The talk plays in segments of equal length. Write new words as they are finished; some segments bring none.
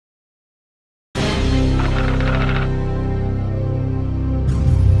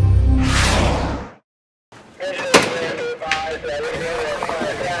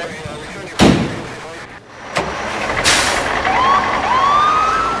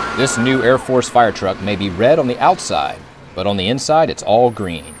This new Air Force fire truck may be red on the outside, but on the inside it's all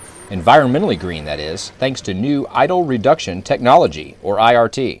green. Environmentally green, that is, thanks to new idle reduction technology, or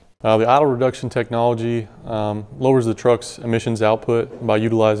IRT. The idle reduction technology lowers the truck's emissions output by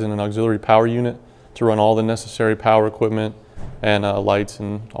utilizing an auxiliary power unit to run all the necessary power equipment and lights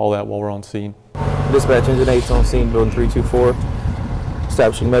and all that while we're on scene. Dispatch Engine 8's on scene, building 324,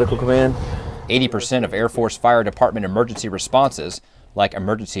 establishing medical command. 80% of Air Force Fire Department emergency responses, like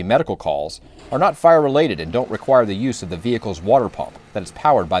emergency medical calls, are not fire-related and don't require the use of the vehicle's water pump that is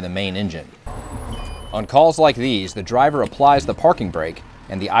powered by the main engine. On calls like these, the driver applies the parking brake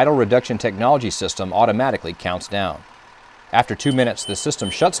and the idle reduction technology system automatically counts down. After 2 minutes, the system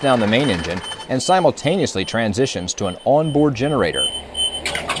shuts down the main engine and simultaneously transitions to an onboard generator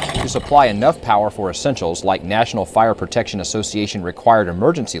to supply enough power for essentials like National Fire Protection Association required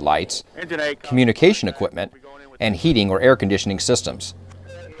emergency lights, communication equipment, and heating or air conditioning systems.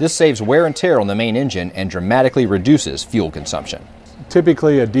 This saves wear and tear on the main engine and dramatically reduces fuel consumption.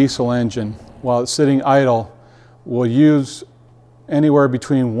 Typically a diesel engine, while it's sitting idle, will use anywhere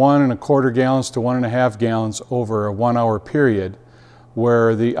between 1¼ gallons to 1½ gallons over a 1 hour period,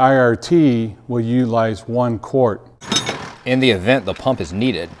 where the IRT will utilize 1 quart. In the event the pump is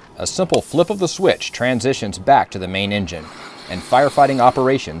needed, a simple flip of the switch transitions back to the main engine, and firefighting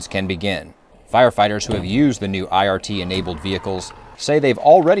operations can begin. Firefighters who have used the new IRT-enabled vehicles say they've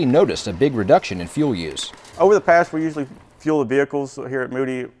already noticed a big reduction in fuel use. Over the past, we usually fuel the vehicles here at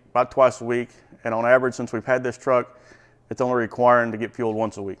Moody about twice a week, and on average, since we've had this truck, it's only requiring to get fueled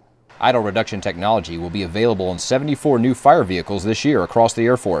once a week. Idle reduction technology will be available in 74 new fire vehicles this year across the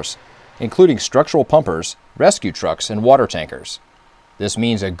Air Force, including structural pumpers, rescue trucks, and water tankers. This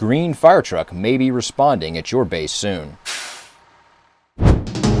means a green fire truck may be responding at your base soon.